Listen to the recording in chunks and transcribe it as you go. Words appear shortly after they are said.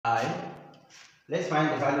Let's find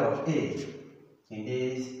the value of A in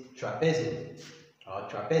this trapezium or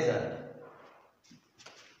trapezoid.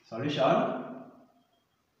 Solution.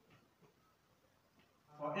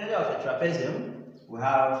 For area of a trapezium, we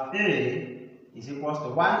have A is equals to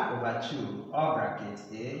 1 over 2, or brackets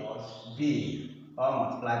A plus B, or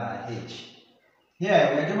multiplied by H. Here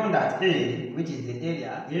we are given that A, which is the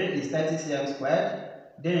area, A is 30 cm squared,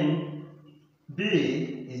 then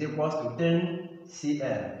B is equals to 10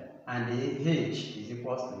 cm, and the H is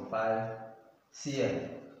equals to 5 cm.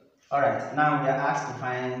 Alright, now we are asked to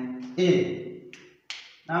find A.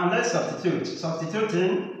 Now let's substitute.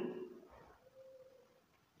 Substituting,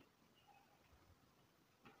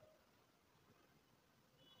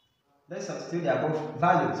 let's substitute the above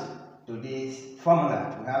values to this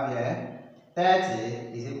formula we have here.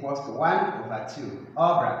 30 is equals to 1 over 2,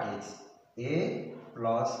 or brackets A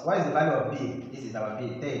plus, what is the value of B? This is our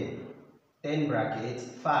B, 10. 10 brackets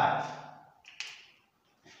 5.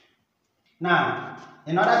 Now,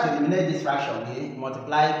 in order to eliminate this fraction, we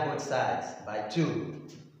multiply both sides by 2.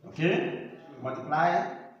 Okay?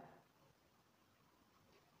 Multiply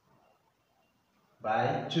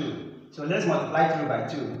by 2. So let's multiply 3 by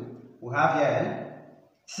 2. We have here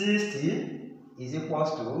 60 is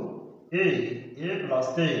equals to A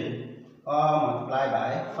plus 10, or multiply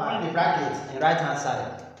by 5. The bracket in right hand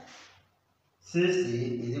side.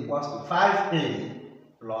 60 is equals to 5A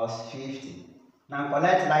plus 50. Now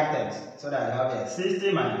collect like terms so that we have here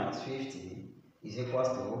 60 minus 50 is equals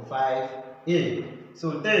to 5A.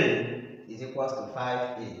 So 10 is equals to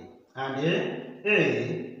 5A. And A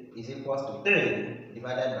is equals to 10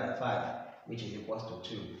 divided by 5, which is equals to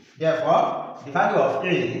 2. Therefore, the value of A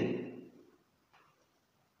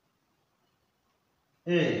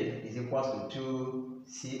is equals to 2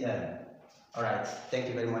 cm. Alright, thank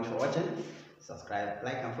you very much for watching. Subscribe,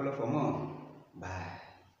 like, and follow for more. Bye.